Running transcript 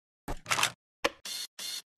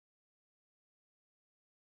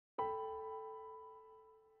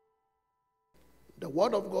The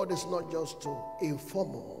word of God is not just to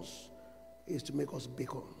inform us, it's to make us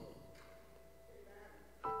become.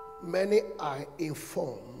 Many are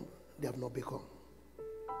informed, they have not become.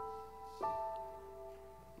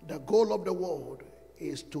 The goal of the word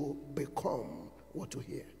is to become what you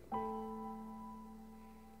hear.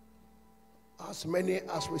 As many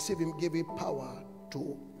as receive him, give him power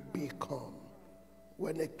to become.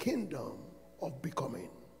 We're in a kingdom of becoming.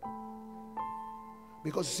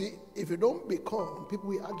 Because see, if you don't become, people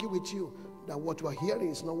will argue with you that what you are hearing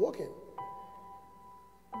is not working.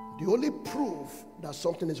 The only proof that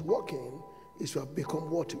something is working is you have become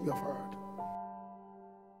what you have heard.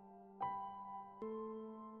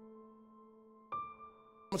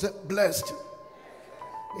 I said, blessed.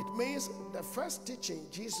 It means the first teaching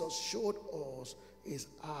Jesus showed us is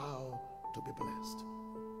how to be blessed.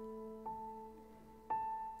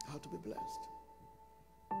 How to be blessed.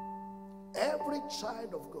 Every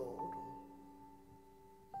child of God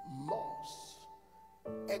must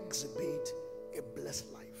exhibit a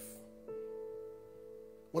blessed life.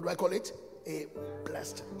 What do I call it? A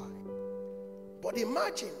blessed life. But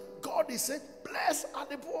imagine, God is saying, blessed are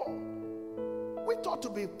the poor. We thought to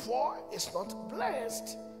be poor is not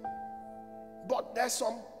blessed. But there's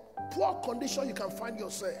some poor condition you can find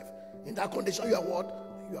yourself. In that condition, you are what?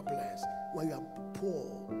 You are blessed. When you are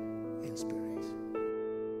poor in spirit.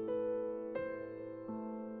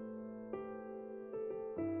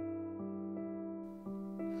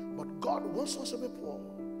 But God wants us to be poor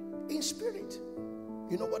in spirit.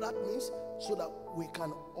 You know what that means? So that we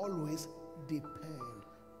can always depend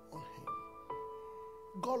on him.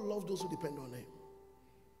 God loves those who depend on him.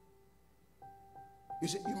 You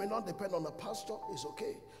see, you may not depend on a pastor, it's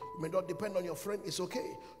okay. You may not depend on your friend, it's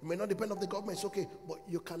okay. You may not depend on the government, it's okay. But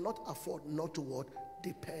you cannot afford not to what?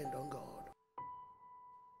 Depend on God.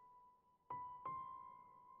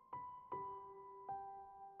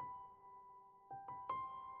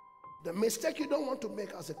 The mistake you don't want to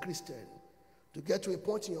make as a Christian, to get to a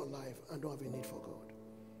point in your life and don't have a need for God.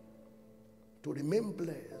 To remain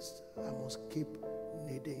blessed, I must keep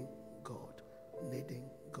needing God. Needing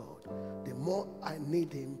God. The more I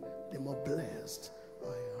need him, the more blessed I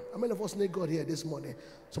am. How many of us need God here this morning?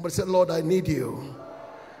 Somebody said, Lord, I need you.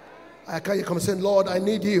 I can't you come and say, Lord, I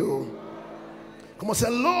need you. Come on, say,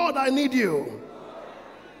 Lord, I need you.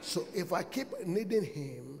 So if I keep needing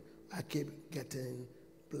him, I keep getting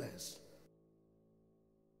blessed.